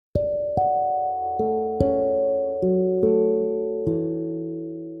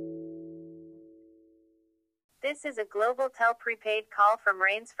This is a Globaltel prepaid call from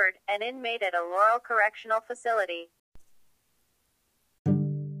Rainsford, an inmate at a Laurel Correctional Facility.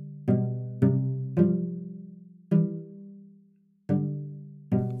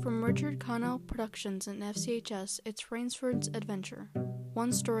 From Richard Connell Productions and FCHS, it's Rainsford's Adventure,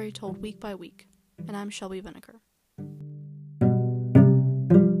 one story told week by week, and I'm Shelby Vinegar.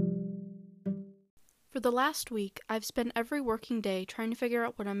 For the last week, I've spent every working day trying to figure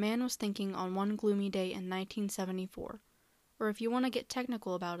out what a man was thinking on one gloomy day in 1974, or if you want to get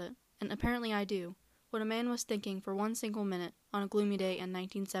technical about it, and apparently I do, what a man was thinking for one single minute on a gloomy day in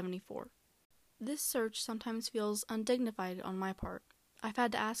 1974. This search sometimes feels undignified on my part. I've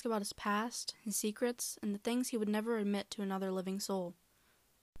had to ask about his past, his secrets, and the things he would never admit to another living soul.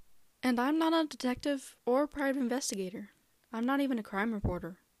 And I'm not a detective or a private investigator. I'm not even a crime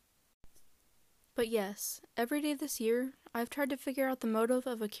reporter. But yes, every day this year, I've tried to figure out the motive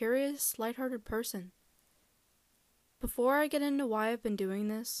of a curious, lighthearted person. Before I get into why I've been doing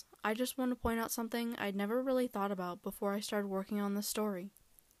this, I just want to point out something I'd never really thought about before I started working on this story.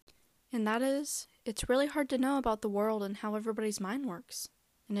 And that is, it's really hard to know about the world and how everybody's mind works.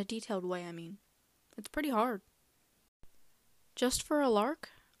 In a detailed way, I mean. It's pretty hard. Just for a lark,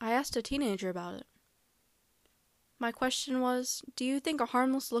 I asked a teenager about it. My question was, do you think a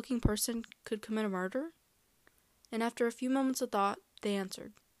harmless-looking person could commit a murder? And after a few moments of thought, they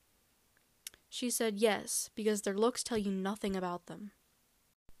answered. She said yes, because their looks tell you nothing about them.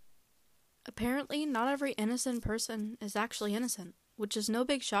 Apparently, not every innocent person is actually innocent, which is no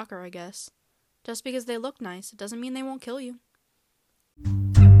big shocker, I guess. Just because they look nice, it doesn't mean they won't kill you.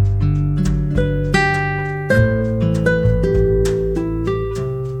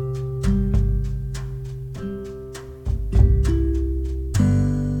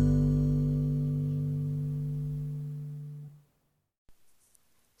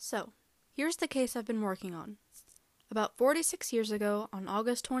 So, here's the case I've been working on. About 46 years ago, on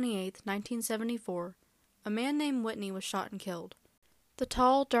August 28, 1974, a man named Whitney was shot and killed. The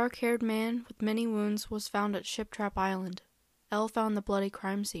tall, dark-haired man with many wounds was found at Ship Trap Island. Elle found the bloody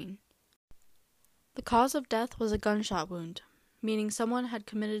crime scene. The cause of death was a gunshot wound, meaning someone had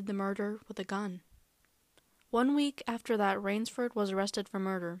committed the murder with a gun. 1 week after that, Rainsford was arrested for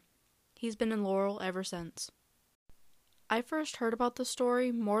murder. He's been in Laurel ever since. I first heard about the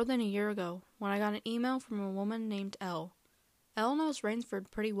story more than a year ago when I got an email from a woman named Elle. Elle knows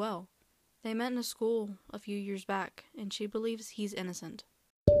Rainsford pretty well. They met in a school a few years back, and she believes he's innocent.